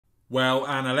Well,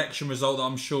 an election result that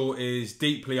I'm sure is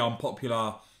deeply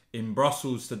unpopular in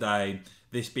Brussels today,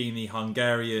 this being the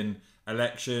Hungarian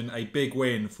election, a big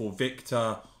win for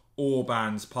Viktor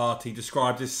Orban's party,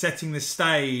 described as setting the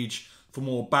stage for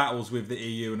more battles with the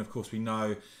EU. And of course we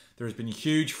know there has been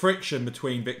huge friction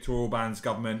between Viktor Orban's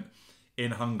government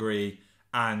in Hungary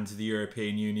and the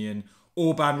European Union.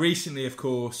 Orban recently, of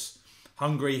course,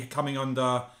 Hungary coming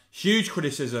under huge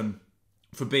criticism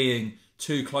for being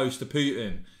too close to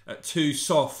Putin, too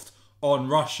soft on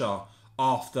Russia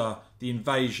after the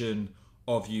invasion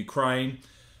of Ukraine.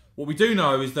 What we do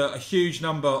know is that a huge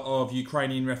number of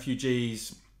Ukrainian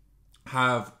refugees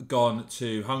have gone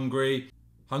to Hungary.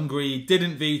 Hungary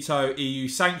didn't veto EU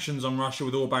sanctions on Russia,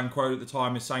 with Orban quoted at the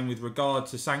time as saying, with regard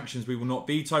to sanctions, we will not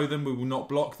veto them, we will not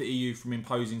block the EU from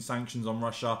imposing sanctions on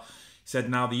Russia. He said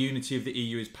now the unity of the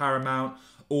EU is paramount.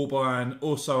 Orban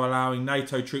also allowing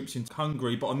NATO troops into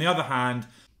Hungary, but on the other hand,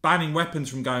 banning weapons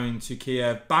from going to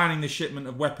Kiev, banning the shipment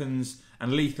of weapons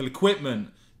and lethal equipment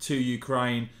to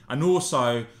Ukraine, and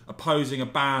also opposing a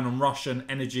ban on Russian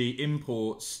energy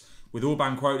imports, with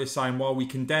Orban quoted as saying, while we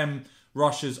condemn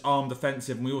Russia's armed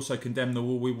offensive and we also condemn the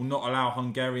war, we will not allow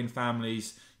Hungarian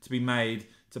families to be made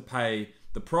to pay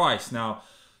the price. Now,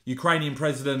 Ukrainian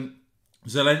President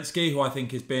Zelensky, who I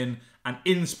think has been an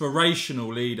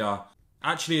inspirational leader,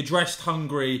 actually addressed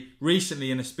Hungary recently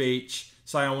in a speech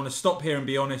saying, I want to stop here and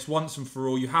be honest once and for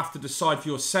all. You have to decide for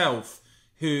yourself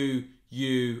who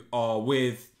you are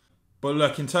with. But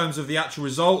look, in terms of the actual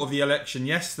result of the election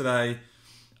yesterday,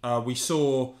 we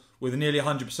saw with nearly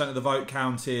 100% of the vote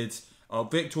counted,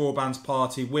 Viktor Orban's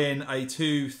party win a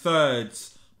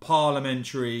 2/3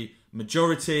 parliamentary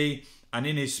majority. And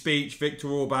in his speech, Viktor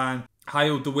Orban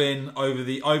hailed the win over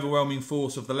the overwhelming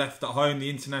force of the left at home, the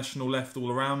international left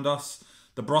all around us,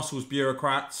 the Brussels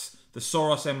bureaucrats, the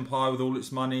Soros empire with all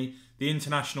its money, the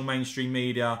international mainstream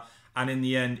media, and in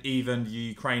the end, even the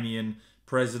Ukrainian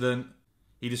president.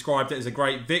 He described it as a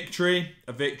great victory,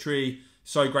 a victory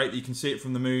so great that you can see it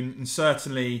from the moon, and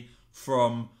certainly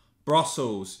from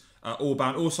Brussels.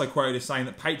 Orban also quoted as saying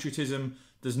that patriotism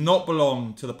does not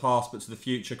belong to the past but to the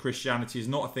future. Christianity is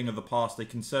not a thing of the past. A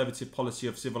conservative policy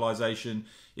of civilization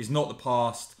is not the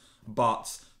past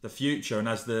but the future. And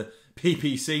as the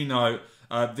PPC note,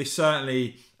 this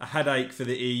certainly a headache for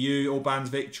the EU, Orban's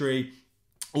victory.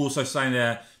 Also saying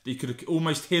there that you could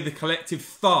almost hear the collective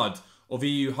thud of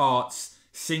EU hearts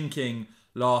sinking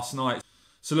last night.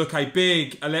 So look, a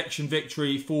big election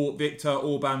victory for Viktor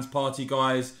Orban's party,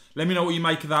 guys. Let me know what you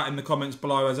make of that in the comments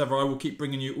below. As ever, I will keep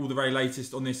bringing you all the very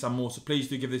latest on this and more. So please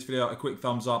do give this video a quick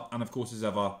thumbs up. And of course, as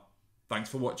ever, thanks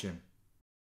for watching.